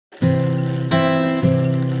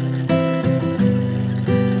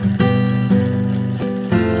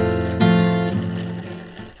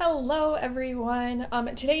everyone.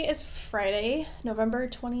 Today is Friday, November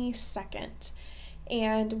 22nd,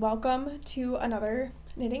 and welcome to another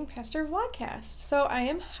Knitting Pastor Vlogcast. So I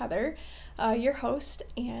am Heather, your host,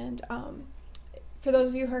 and for those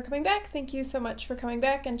of you who are coming back, thank you so much for coming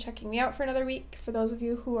back and checking me out for another week. For those of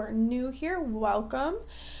you who are new here, welcome.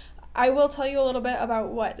 I will tell you a little bit about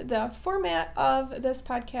what the format of this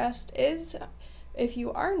podcast is if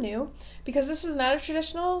you are new, because this is not a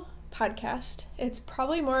traditional podcast. It's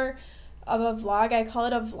probably more of a vlog. I call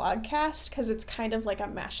it a vlogcast because it's kind of like a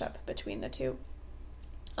mashup between the two.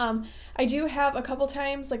 I do have a couple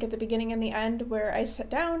times, like at the beginning and the end, where I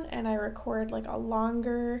sit down and I record like a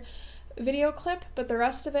longer video clip, but the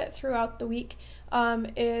rest of it throughout the week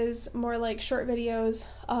is more like short videos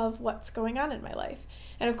of what's going on in my life.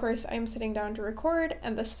 And of course, I'm sitting down to record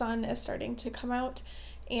and the sun is starting to come out,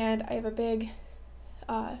 and I have a big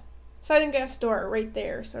sliding glass door right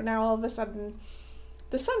there. So now all of a sudden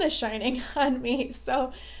the sun is shining on me.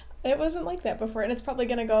 So it wasn't like that before, and it's probably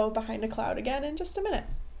going to go behind a cloud again in just a minute.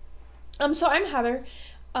 So I'm Heather.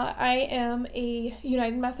 I am a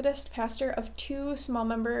United Methodist pastor of two small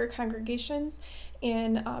member congregations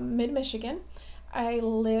in mid-Michigan. I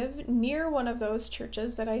live near one of those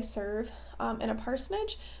churches that I serve in a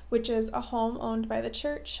parsonage, which is a home owned by the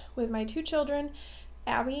church, with my two children,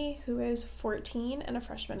 Abby, who is 14 and a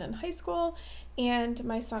freshman in high school, and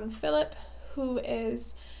my son Philip, who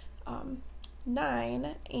is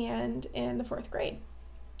 9 and in the 4th grade,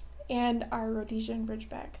 and our Rhodesian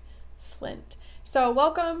Ridgeback, Flint. So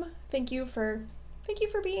welcome. Thank you for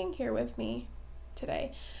being here with me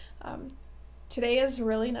today. Today is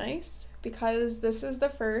really nice because this is the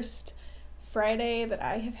first Friday that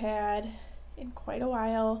I have had in quite a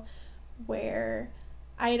while where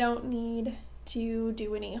I don't need to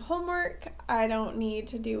do any homework. I don't need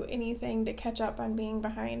to do anything to catch up on being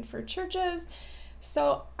behind for churches.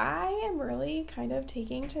 So I am really kind of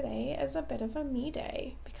taking today as a bit of a me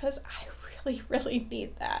day because I really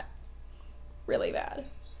need that really bad.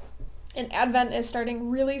 And Advent is starting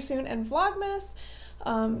really soon, and Vlogmas.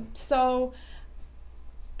 So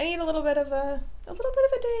I need a little bit of a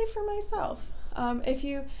day for myself. If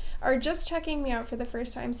you are just checking me out for the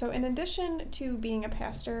first time, so in addition to being a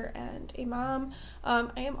pastor and a mom,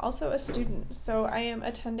 I am also a student. So I am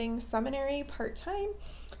attending seminary part-time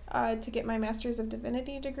to get my Master's of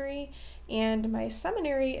Divinity degree, and my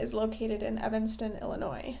seminary is located in Evanston,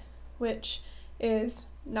 Illinois, which is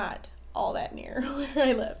not all that near where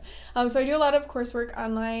I live. So I do a lot of coursework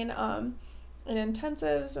online and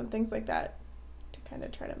intensives and things like that to kind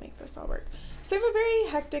of try to make this all work. So I have a very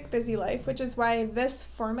hectic, busy life, which is why this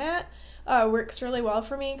format works really well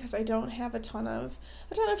for me, because I don't have a ton of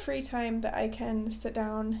free time that I can sit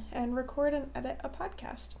down and record and edit a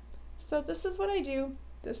podcast. So this is what I do.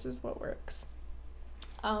 This is what works.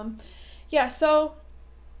 So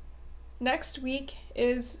next week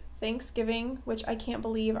is Thanksgiving, which I can't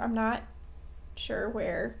believe. I'm not sure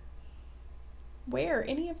where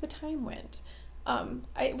any of the time went.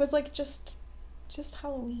 It was like just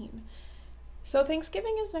Halloween. So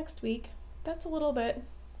Thanksgiving is next week. That's a little bit,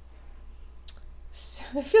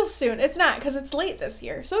 it feels soon. It's not, because it's late this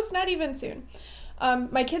year, so it's not even soon.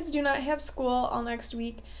 My kids do not have school all next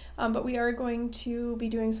week, but we are going to be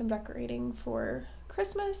doing some decorating for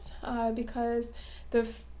Christmas because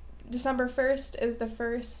December 1st is the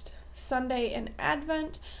first Sunday in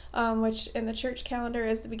Advent, which in the church calendar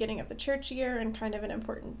is the beginning of the church year and kind of an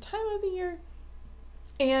important time of the year.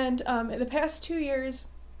 And in the past 2 years,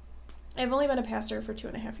 I've only been a pastor for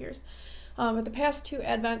 2.5 years. But the past 2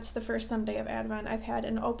 Advents, the first Sunday of Advent, I've had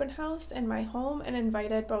an open house in my home and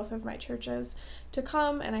invited both of my churches to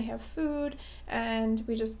come, and I have food, and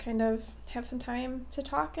we just kind of have some time to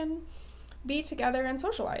talk and be together and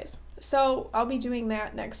socialize. So I'll be doing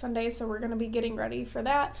that next Sunday, so we're going to be getting ready for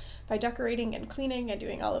that by decorating and cleaning and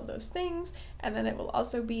doing all of those things. And then it will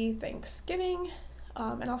also be Thanksgiving,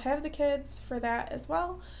 and I'll have the kids for that as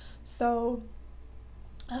well. So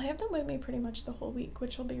I'll have them with me pretty much the whole week,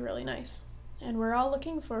 which will be really nice. And we're all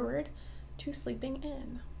looking forward to sleeping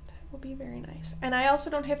in. That will be very nice. And I also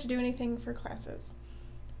don't have to do anything for classes.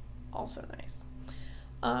 Also nice.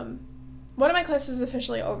 One of my classes is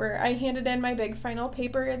officially over. I handed in my big final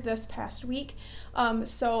paper this past week.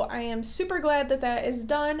 So I am super glad that that is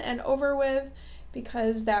done and over with,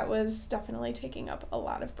 because that was definitely taking up a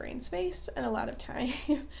lot of brain space and a lot of time.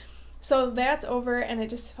 So that's over, and it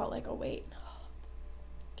just felt like a weight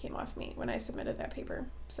came off me when I submitted that paper.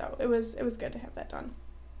 So it was good to have that done.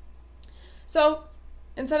 So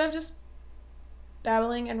instead of just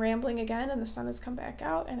babbling and rambling again, and the sun has come back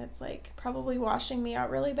out and it's like probably washing me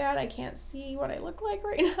out really bad, I can't see what I look like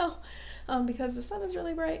right now because the sun is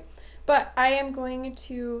really bright. But I am going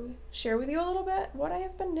to share with you a little bit what I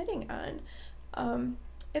have been knitting on.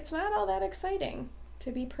 It's not all that exciting,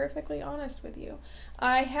 to be perfectly honest with you.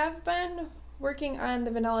 I have been working on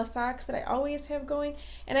the vanilla socks that I always have going,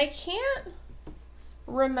 and I can't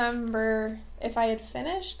remember if I had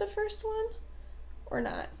finished the first one or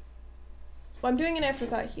not. Well, I'm doing an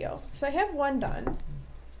afterthought heel, so I have one done,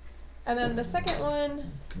 and then the second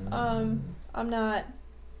one, I'm not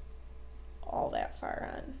all that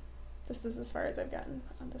far on. This is as far as I've gotten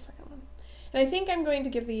on the second one, and I think I'm going to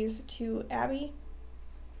give these to Abby.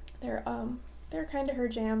 They're kind of her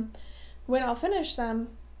jam. When I'll finish them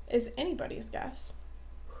is anybody's guess.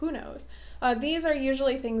 Who knows? These are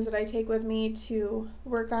usually things that I take with me to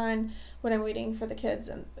work on when I'm waiting for the kids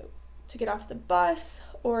and to get off the bus,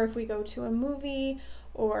 or if we go to a movie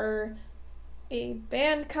or a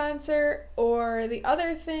band concert, or the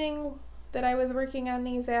other thing that I was working on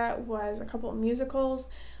these at was a couple of musicals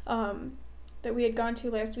that we had gone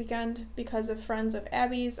to last weekend because of friends of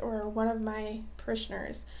Abby's, or one of my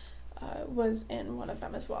parishioners was in one of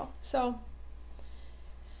them as well. So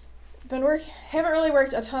haven't really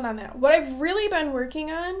worked a ton on that. What I've really been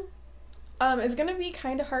working on is going to be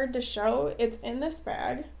kind of hard to show. It's in this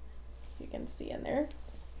bag, you can see in there,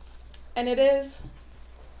 and it is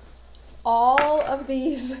all of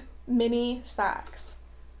these mini socks.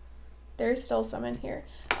 There's still some in here.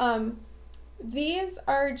 These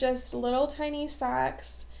are just little tiny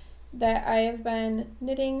socks that I have been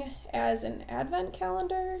knitting as an advent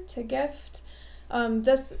calendar to gift.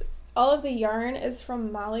 All of the yarn is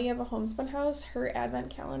from Molly of a Homespun House, her advent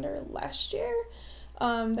calendar last year.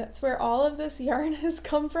 That's where all of this yarn has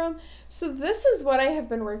come from. So this is what I have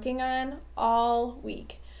been working on all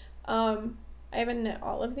week. I haven't knit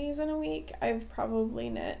all of these in a week. I've probably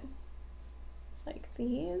knit like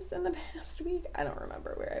these in the past week. I don't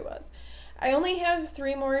remember where I was. I only have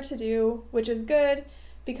 3 more to do, which is good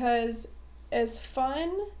because as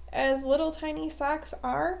fun as little tiny socks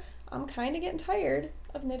are, I'm kind of getting tired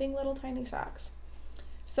of knitting little tiny socks.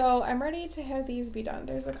 So I'm ready to have these be done.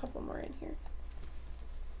 There's a couple more in here.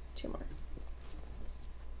 2 more.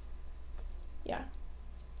 Yeah.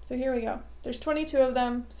 So here we go. There's 22 of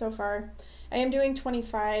them so far. I am doing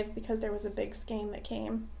 25 because there was a big skein that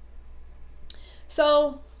came.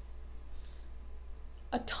 So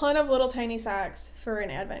a ton of little tiny socks for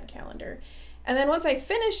an advent calendar. And then once I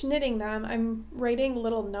finish knitting them, I'm writing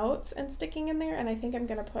little notes and sticking in there, and I think I'm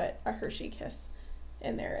going to put a Hershey kiss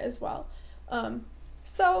in there as well.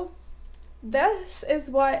 So this is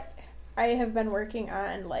what I have been working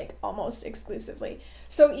on like almost exclusively.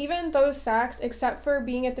 So even those socks, except for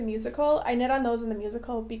being at the musical, I knit on those in the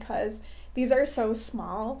musical because these are so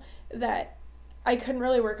small that I couldn't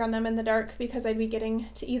really work on them in the dark because I'd be getting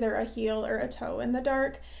to either a heel or a toe in the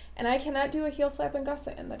dark, and I cannot do a heel flap and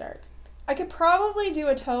gusset in the dark. I could probably do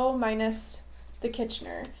a toe minus the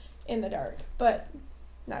Kitchener in the dark, but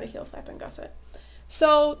not a heel flap and gusset.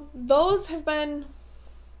 So those have been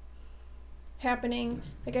happening.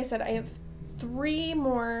 Like I said, I have 3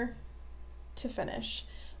 more to finish,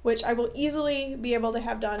 which I will easily be able to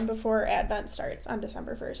have done before Advent starts on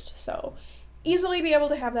December 1st. So easily be able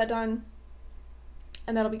to have that done,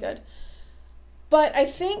 and that'll be good. But I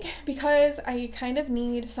think because I kind of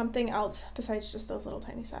need something else besides just those little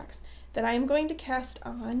tiny socks, that I'm going to cast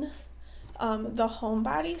on the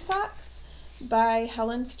Homebody socks by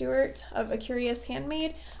Helen Stewart of A Curious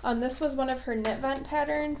Handmade. This was one of her knit vent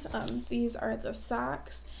patterns. These are the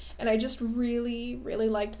socks, and I just really, really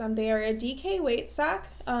liked them. They are a DK weight sock,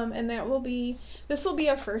 and this will be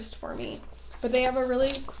a first for me. But they have a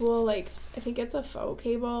really cool, like, I think it's a faux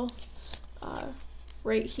cable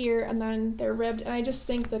right here, and then they're ribbed, and I just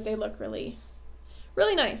think that they look really,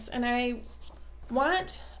 really nice, and I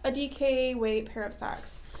want a DK weight pair of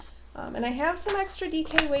socks. And I have some extra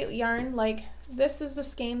DK weight yarn, like this is the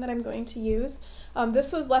skein that I'm going to use.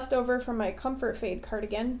 This was left over from my Comfort Fade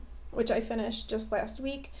cardigan, which I finished just last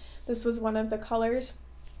week. This was one of the colors.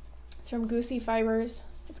 It's from Goosey Fibers.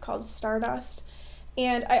 It's called Stardust.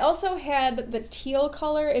 And I also had the teal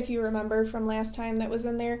color, if you remember from last time, that was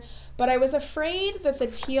in there, but I was afraid that the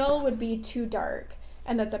teal would be too dark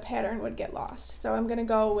and that the pattern would get lost. So I'm gonna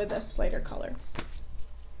go with this lighter color.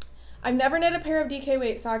 I've never knit a pair of DK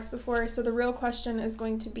weight socks before, so the real question is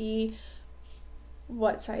going to be,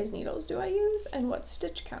 what size needles do I use and what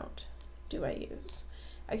stitch count do I use?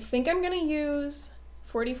 I think I'm gonna use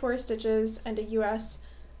 44 stitches and a US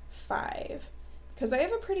 5 because I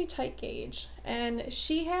have a pretty tight gauge, and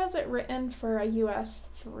she has it written for a US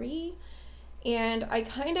 3, and I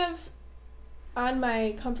kind of, on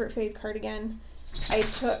my Comfort Fade cardigan, I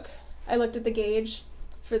looked at the gauge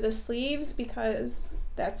for the sleeves because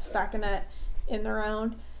that's stockinette in the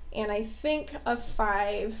round, and I think a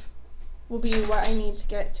 5 will be what I need to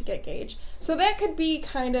get gauge. So that could be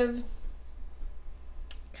kind of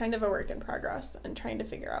a work in progress and trying to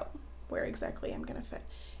figure out where exactly I'm gonna fit.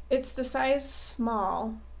 It's the size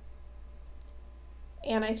small,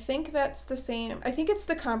 and I think that's the same. I think it's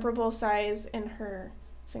the comparable size in her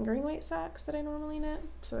fingering weight socks that I normally knit.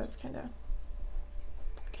 So that's kind of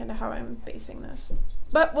how I'm basing this.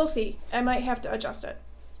 But we'll see. I might have to adjust it,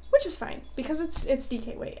 which is fine because it's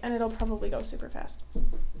DK weight and it'll probably go super fast.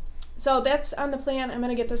 So that's on the plan. I'm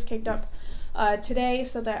gonna get this caked up today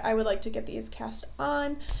so that I would like to get these cast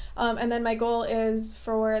on. And then my goal is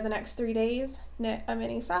for the next 3 days, knit a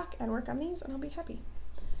mini sock and work on these, and I'll be happy.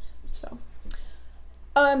 So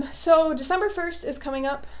December 1st is coming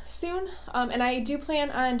up soon, and I do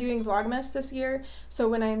plan on doing Vlogmas this year. So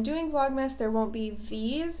when I'm doing Vlogmas, there won't be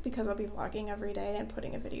these because I'll be vlogging every day and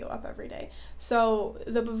putting a video up every day. So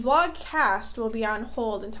the Vlogcast will be on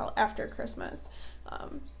hold until after Christmas.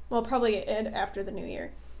 Well, probably after the new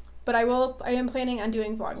year. But I am planning on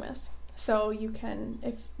doing Vlogmas. So you can,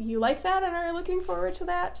 if you like that and are looking forward to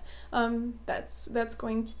that, that's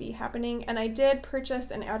going to be happening. And I did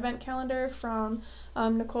purchase an advent calendar from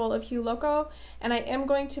Nicole of Hugh Loco, and I am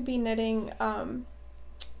going to be knitting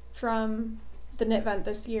from the knit vent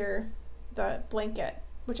this year, the blanket,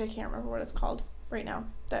 which I can't remember what it's called right now,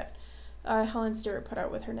 that Helen Stewart put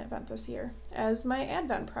out with her knit vent this year as my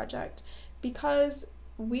advent project, because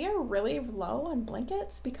we are really low on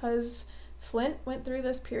blankets because Flint went through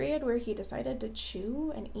this period where he decided to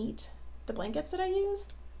chew and eat the blankets that I use.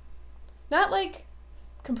 Not like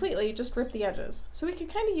completely, just rip the edges. So we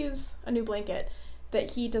could kind of use a new blanket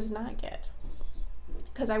that he does not get,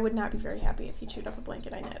 because I would not be very happy if he chewed up a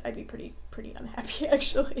blanket I knit. I'd be pretty unhappy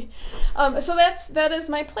actually. So that is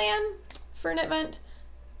my plan for Advent.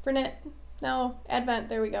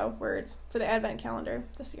 There we go, words for the Advent calendar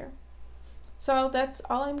this year. So that's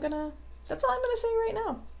all I'm gonna say right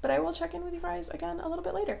now, but I will check in with you guys again a little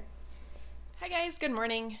bit later. Hi guys, good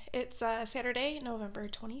morning. It's Saturday, November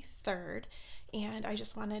 23rd, and I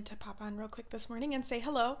just wanted to pop on real quick this morning and say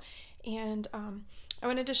hello. And I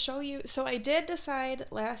wanted to show you, so I did decide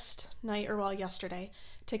yesterday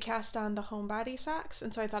to cast on the Homebody socks,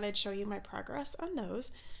 and so I thought I'd show you my progress on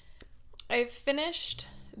those. I've finished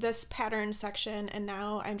this pattern section, and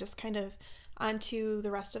now I'm just kind of onto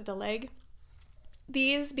the rest of the leg.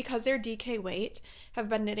 These, because they're DK weight, have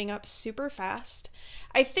been knitting up super fast.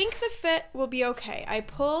 I think the fit will be okay. I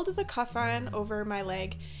pulled the cuff on over my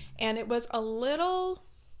leg, and it was a little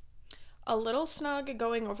snug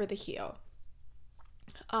going over the heel.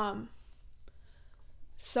 But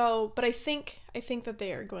I think that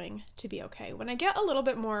they are going to be okay. When I get a little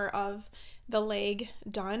bit more of the leg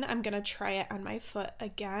done, I'm gonna try it on my foot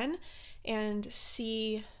again and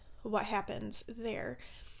see what happens there.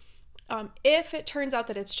 If it turns out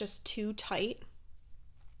that it's just too tight,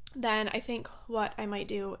 then I think what I might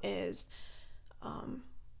do is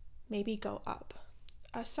maybe go up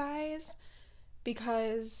a size, maybe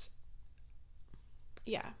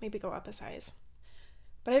go up a size.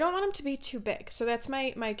 But I don't want them to be too big, so that's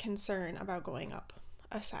my concern about going up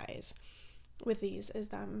a size with these, is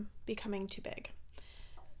them becoming too big.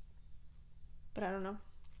 But I don't know.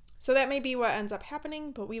 So that may be what ends up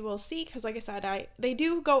happening, but we will see, because like I said, they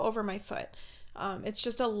do go over my foot. It's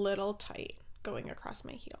just a little tight going across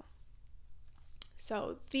my heel.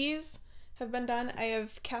 So these have been done. I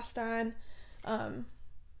have cast on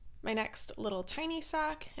my next little tiny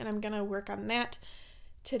sock, and I'm gonna work on that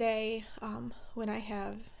today when I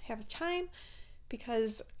have time,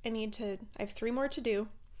 because I have 3 more to do.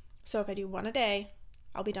 So if I do 1 a day,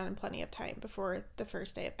 I'll be done in plenty of time before the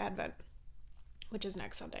first day of Advent, which is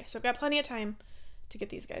next Sunday. So I've got plenty of time to get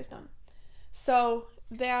these guys done. So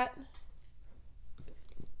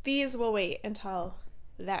these will wait until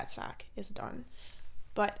that sock is done,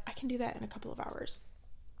 but I can do that in a couple of hours.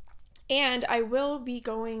 And I will be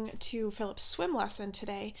going to Philip's swim lesson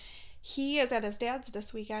today. He is at his dad's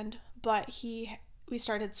this weekend, but we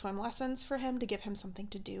started swim lessons for him to give him something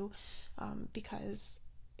to do, because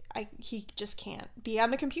he just can't be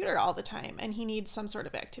on the computer all the time, and he needs some sort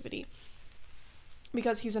of activity,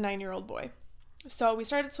 because he's a 9-year-old boy. So we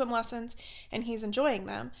started swim lessons, and he's enjoying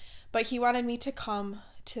them, but he wanted me to come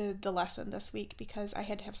to the lesson this week because I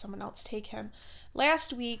had to have someone else take him.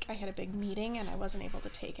 Last week I had a big meeting and I wasn't able to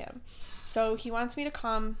take him. So he wants me to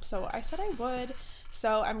come, so I said I would.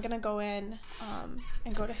 So I'm gonna go in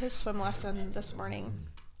and go to his swim lesson this morning.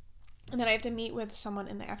 And then I have to meet with someone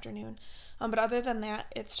in the afternoon. But other than that,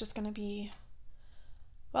 it's just gonna be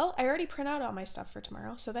Well, I already print out all my stuff for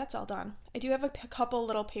tomorrow, so that's all done. I do have a couple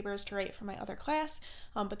little papers to write for my other class,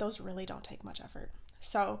 but those really don't take much effort.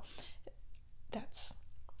 So that's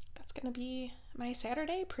going to be my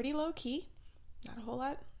Saturday, pretty low key, not a whole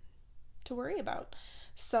lot to worry about.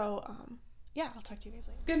 So yeah, I'll talk to you guys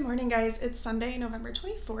later. Good morning, guys. It's Sunday, November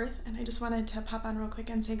 24th, and I just wanted to pop on real quick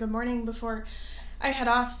and say good morning before I head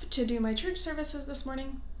off to do my church services this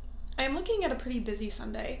morning. I'm looking at a pretty busy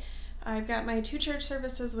Sunday. I've got my 2 church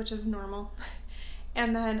services, which is normal.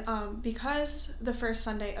 And then because the first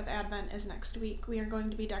Sunday of Advent is next week, we are going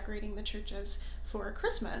to be decorating the churches for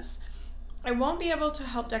Christmas. I won't be able to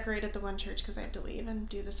help decorate at the one church because I have to leave and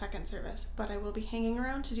do the second service, but I will be hanging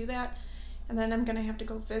around to do that. And then I'm going to have to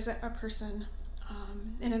go visit a person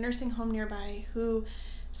in a nursing home nearby who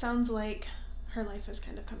sounds like her life is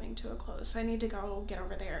kind of coming to a close. So I need to go get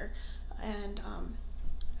over there and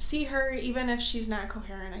see her. Even if she's not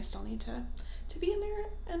coherent, I still need to be in there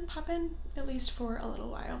and pop in at least for a little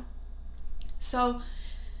while. So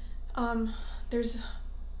there's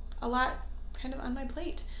a lot kind of on my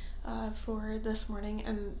plate for this morning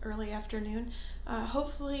and early afternoon.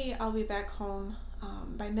 Hopefully I'll be back home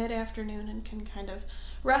by mid-afternoon and can kind of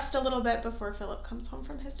rest a little bit before Philip comes home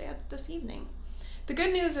from his dad's this evening. The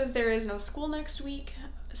good news is there is no school next week,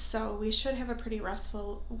 so we should have a pretty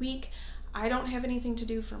restful week. I don't have anything to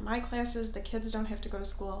do for my classes. The kids don't have to go to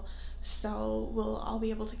school, so we'll all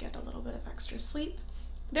be able to get a little bit of extra sleep.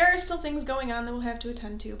 There are still things going on that we'll have to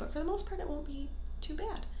attend to, but for the most part it won't be too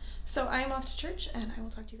bad. So I am off to church, and I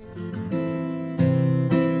will talk to you guys later.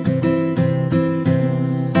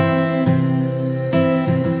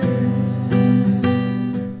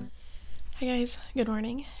 Hi guys, good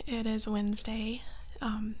morning. It is Wednesday,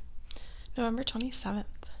 November 27th,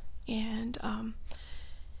 and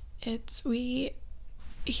we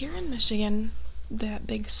here in Michigan, that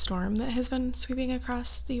big storm that has been sweeping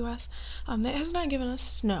across the U.S., that has not given us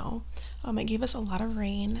snow. It gave us a lot of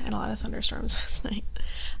rain and a lot of thunderstorms last night.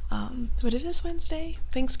 But it is Wednesday,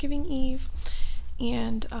 Thanksgiving Eve,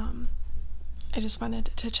 and I just wanted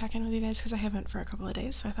to check in with you guys because I haven't for a couple of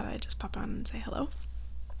days, so I thought I'd just pop on and say hello.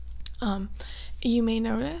 You may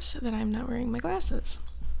notice that I'm not wearing my glasses,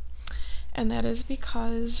 and that is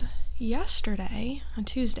because yesterday, on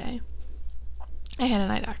Tuesday, I had an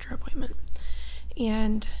eye doctor appointment,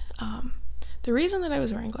 and the reason that I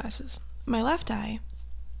was wearing glasses, my left eye,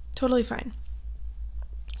 totally fine,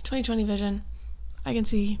 20/20 vision, I can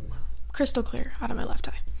see crystal clear out of my left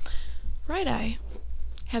eye. Right eye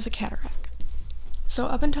has a cataract. So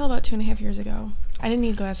up until about 2.5 years ago, I didn't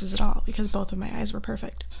need glasses at all because both of my eyes were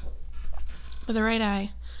perfect. But the right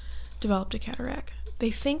eye developed a cataract.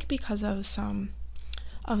 They think because of some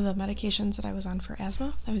of the medications that I was on for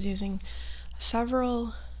asthma. I was using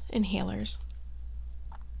several inhalers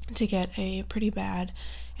to get a pretty bad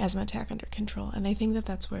asthma attack under control, and they think that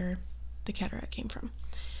that's where the cataract came from.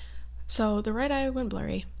 So the right eye went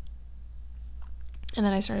blurry, and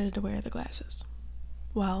then I started to wear the glasses.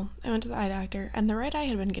 Well, I went to the eye doctor, and the right eye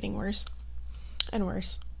had been getting worse and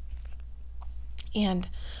worse. And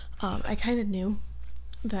I kind of knew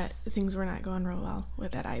that things were not going real well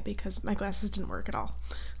with that eye because my glasses didn't work at all.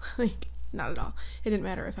 Like, not at all. It didn't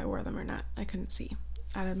matter if I wore them or not. I couldn't see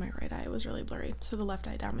out of my right eye. It was really blurry. So the left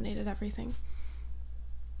eye dominated everything.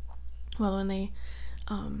 Well, when they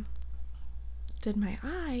did my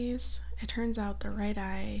eyes, it turns out the right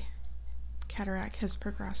eye cataract has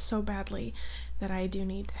progressed so badly that I do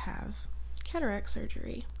need to have cataract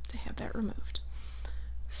surgery to have that removed.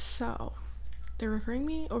 So they're referring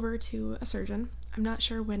me over to a surgeon. I'm not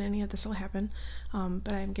sure when any of this will happen,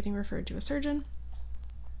 but I'm getting referred to a surgeon,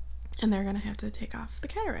 and they're gonna have to take off the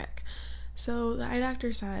cataract. So the eye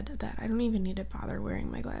doctor said that I don't even need to bother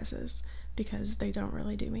wearing my glasses because they don't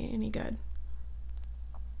really do me any good.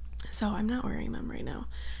 So I'm not wearing them right now.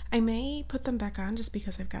 I may put them back on just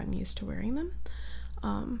because I've gotten used to wearing them,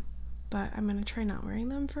 but I'm gonna try not wearing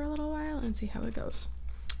them for a little while and see how it goes.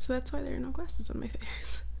 So that's why there are no glasses on my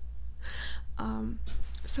face.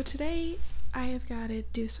 So today I have got to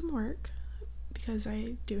do some work because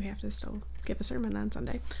I do have to still give a sermon on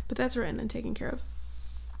Sunday, but that's written and taken care of.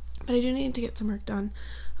 But I do need to get some work done.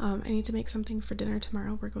 I need to make something for dinner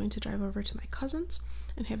tomorrow. We're going to drive over to my cousin's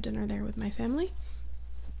and have dinner there with my family.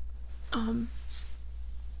 And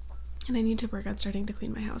I need to work on starting to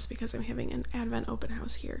clean my house because I'm having an Advent open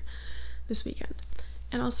house here this weekend.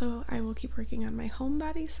 And also I will keep working on my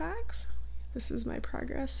Homebody socks. This is my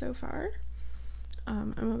progress so far.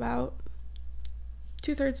 I'm about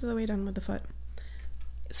 2/3 of the way done with the foot.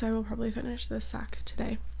 So I will probably finish this sock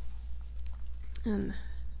today. And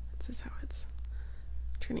this is how it's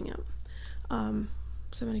turning out.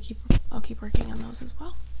 So I'll keep working on those as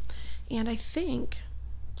well. And I think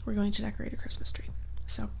we're going to decorate a Christmas tree.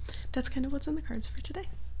 So that's kind of what's in the cards for today.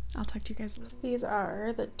 I'll talk to you guys later. These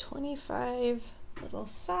are the 25 little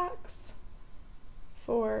socks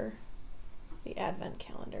for the advent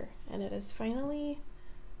calendar, and it is finally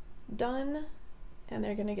done, and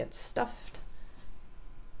they're gonna get stuffed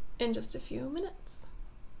in just a few minutes.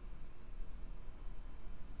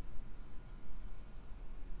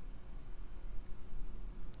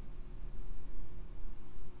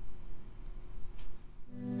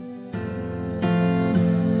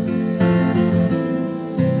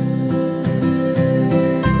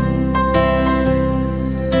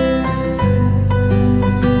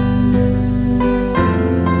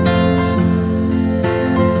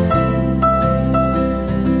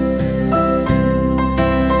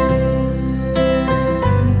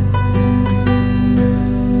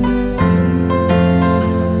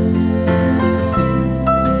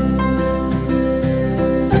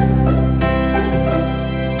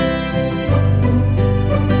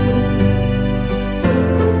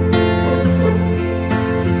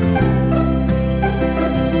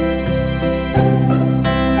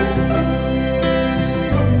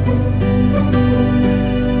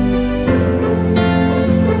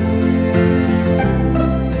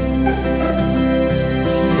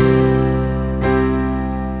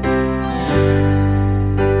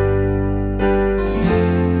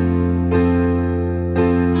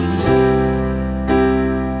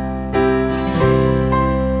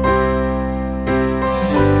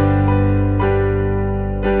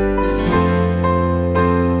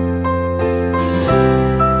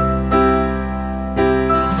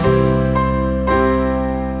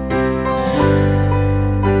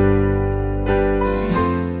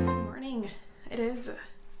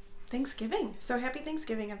 Thanksgiving. So happy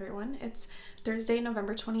Thanksgiving, everyone. It's Thursday,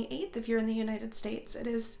 November 28th. If you're in the United States, it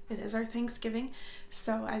is our Thanksgiving.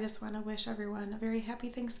 So I just want to wish everyone a very happy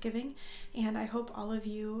Thanksgiving, and I hope all of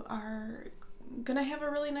you are gonna have a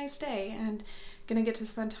really nice day and gonna get to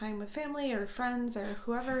spend time with family or friends or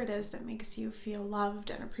whoever it is that makes you feel loved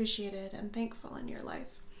and appreciated and thankful in your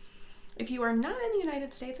life. If you are not in the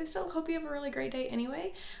United States, I still hope you have a really great day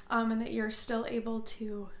anyway, and that you're still able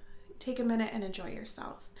to take a minute and enjoy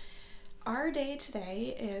yourself. Our day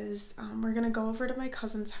today is we're gonna go over to my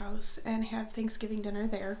cousin's house and have Thanksgiving dinner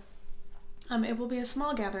there. It will be a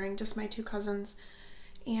small gathering, just my two cousins,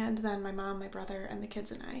 and then my mom, my brother, and the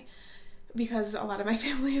kids and I, because a lot of my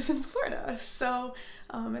family is in Florida. So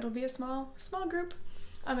it'll be a small group.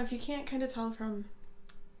 If you can't kind of tell from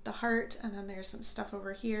the heart, and then there's some stuff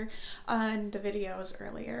over here on the videos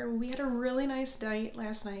earlier, we had a really nice night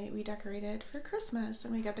last night. We decorated for Christmas,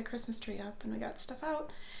 and we got the Christmas tree up, and we got stuff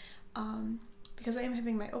out. Because I am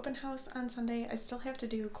having my open house on Sunday, I still have to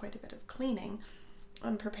do quite a bit of cleaning.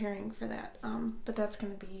 I'm preparing for that, but that's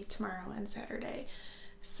going to be tomorrow and Saturday.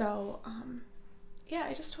 So yeah,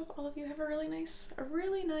 I just hope all of you have a really nice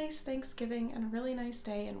Thanksgiving and a really nice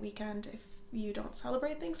day and weekend if you don't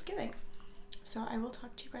celebrate Thanksgiving. So I will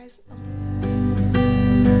talk to you guys later.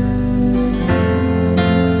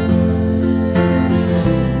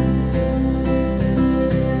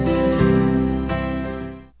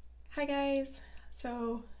 Hi guys,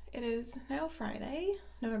 so it is now Friday,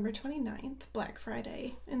 November 29th, Black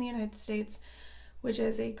Friday in the United States, which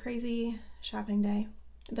is a crazy shopping day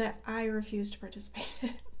that I refuse to participate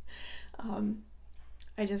in.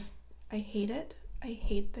 I hate it. I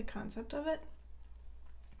hate the concept of it.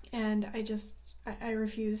 And I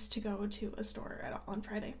refuse to go to a store at all on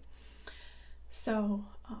Friday. So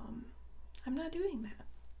I'm not doing that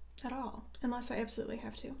at all, unless I absolutely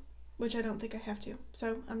have to. Which I don't think I have to,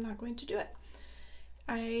 so I'm not going to do it.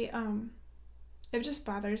 It just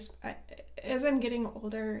bothers, as I'm getting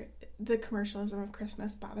older, the commercialism of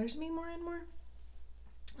Christmas bothers me more and more.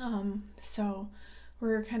 So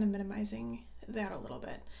we're kind of minimizing that a little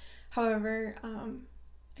bit. However,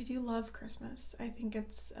 I do love Christmas. I think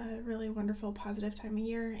it's a really wonderful, positive time of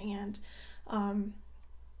year, and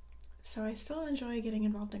so I still enjoy getting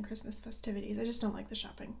involved in Christmas festivities. I just don't like the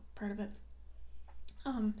shopping part of it.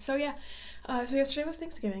 So yesterday was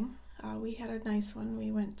Thanksgiving. We had a nice one.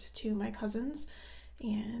 We went to my cousin's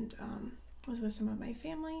and was with some of my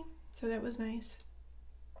family, so that was nice.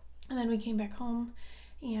 And then we came back home,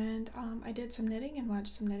 and I did some knitting and watched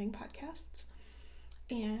some knitting podcasts,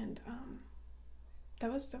 and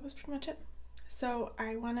that was pretty much it. So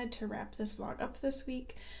I wanted to wrap this vlog up this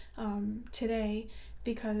week today,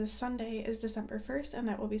 because Sunday is December 1st and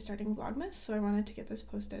that will be starting Vlogmas, so I wanted to get this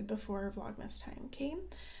posted before Vlogmas time came.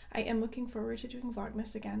 I am looking forward to doing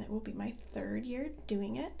Vlogmas again. It will be my 3rd year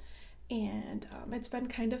doing it, and it's been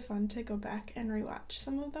kind of fun to go back and rewatch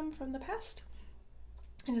some of them from the past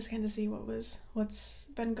and just kind of see what's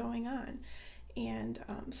been going on. And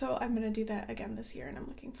so I'm going to do that again this year, and I'm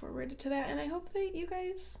looking forward to that, and I hope that you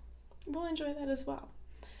guys will enjoy that as well.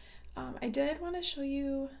 I did want to show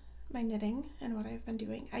you my knitting and what I've been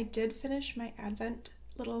doing. I did finish my Advent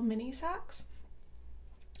little mini socks,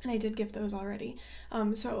 and I did give those already.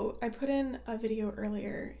 So I put in a video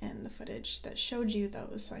earlier in the footage that showed you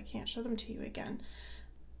those, so I can't show them to you again,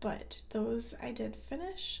 but those I did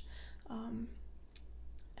finish.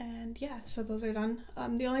 And yeah, so those are done.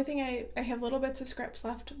 The only thing I have little bits of scraps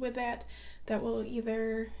left with that will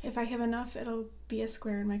either, if I have enough, it'll be a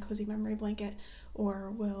square in my cozy memory blanket, or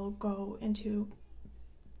will go into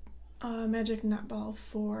a magic knot ball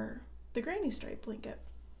for the granny stripe blanket,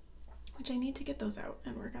 which I need to get those out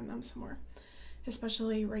and work on them some more,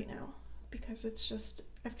 especially right now, because it's just,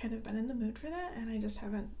 I've kind of been in the mood for that and I just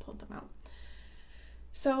haven't pulled them out.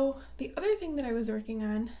 So the other thing that I was working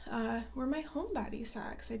on were my Homebody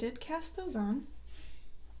socks. I did cast those on,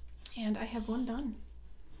 and I have one done.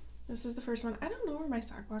 This is the first one. I don't know where my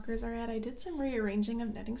sock walkers are at. I did some rearranging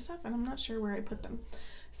of knitting stuff, and I'm not sure where I put them.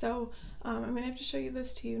 So I'm going to have to show you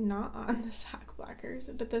this to you, not on the sock blockers,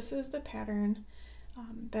 but this is the pattern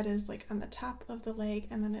that is like on the top of the leg,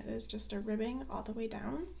 and then it is just a ribbing all the way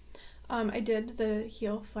down. I did the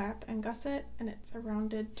heel flap and gusset, and it's a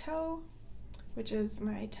rounded toe, which is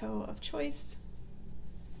my toe of choice.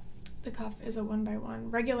 The cuff is a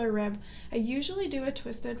 1x1 regular rib. I usually do a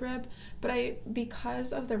twisted rib, but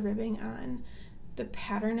because of the ribbing on the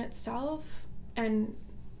pattern itself and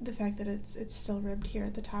the fact that it's still ribbed here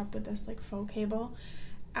at the top with this like faux cable,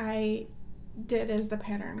 I did as the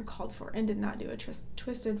pattern called for and did not do a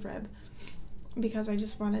twisted rib because I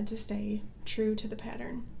just wanted to stay true to the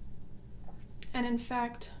pattern. And in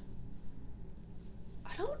fact,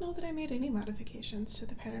 I don't know that I made any modifications to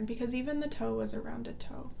the pattern, because even the toe was a rounded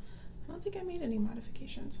toe. I don't think I made any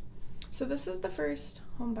modifications. So this is the first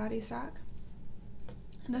Homebody sock.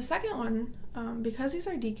 And the second one, because these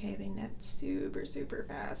are DK, they knit super, super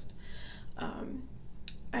fast.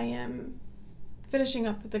 I am finishing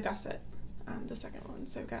up the gusset on the second one.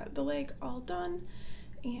 So I've got the leg all done,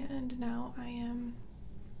 and now I am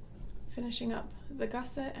finishing up the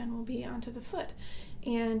gusset and we'll be onto the foot.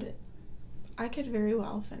 And I could very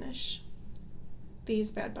well finish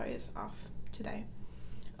these bad boys off today.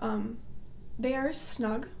 They are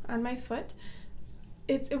snug on my foot.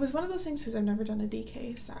 It was one of those things, because I've never done a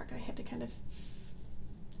DK sock. I had to kind of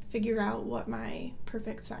figure out what my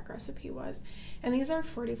perfect sock recipe was. And these are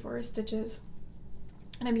 44 stitches,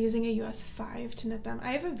 and I'm using a US 5 to knit them.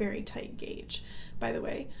 I have a very tight gauge, by the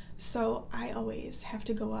way, so I always have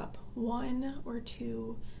to go up 1 or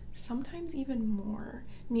 2, sometimes even more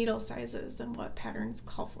needle sizes than what patterns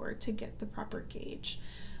call for to get the proper gauge.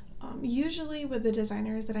 Usually with the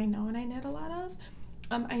designers that I know and I knit a lot of,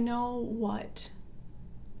 I know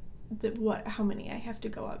how many I have to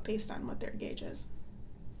go up based on what their gauge is.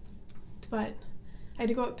 But I had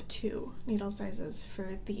to go up 2 needle sizes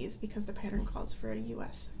for these because the pattern calls for a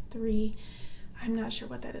US 3. I'm not sure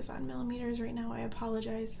what that is on millimeters right now, I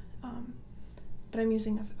apologize, but I'm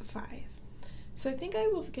using a 5. So I think I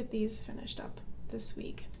will get these finished up this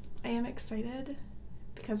week. I am excited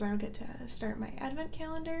because I'll get to start my Advent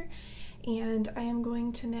calendar, and I am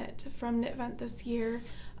going to knit from Knitvent this year,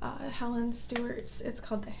 Helen Stewart's, it's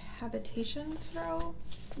called the Habitation Throw.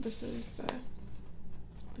 This is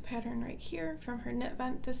the pattern right here from her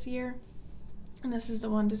Knitvent this year, and this is the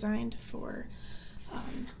one designed for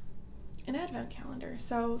an Advent calendar.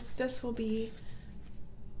 So this will be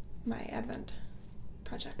my Advent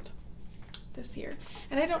project this year,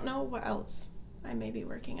 and I don't know what else I may be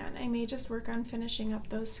working on. I may just work on finishing up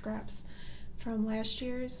those scraps from last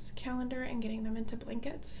year's calendar and getting them into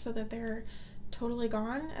blankets so that they're totally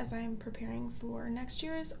gone as I'm preparing for next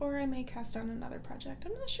year's, or I may cast on another project.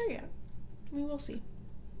 I'm not sure yet. We will see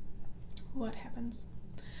what happens.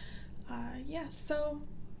 Yeah, so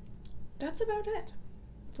that's about it.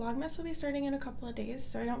 Vlogmas will be starting in a couple of days,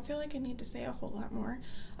 so I don't feel like I need to say a whole lot more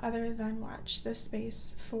other than watch this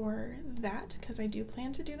space for that, because I do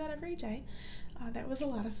plan to do that every day. That was a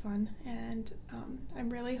lot of fun, and I'm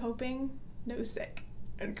really hoping no sick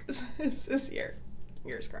and Christmas this year.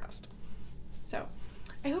 Fingers crossed. So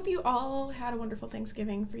I hope you all had a wonderful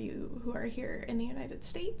Thanksgiving for you who are here in the United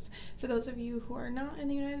States. For those of you who are not in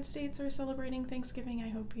the United States or celebrating Thanksgiving, I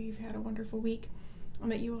hope you've had a wonderful week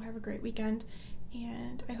and that you will have a great weekend.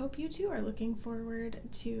 And I hope you too are looking forward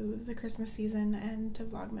to the Christmas season and to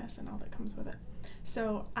Vlogmas and all that comes with it.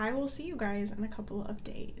 So I will see you guys in a couple of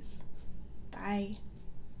days. Bye.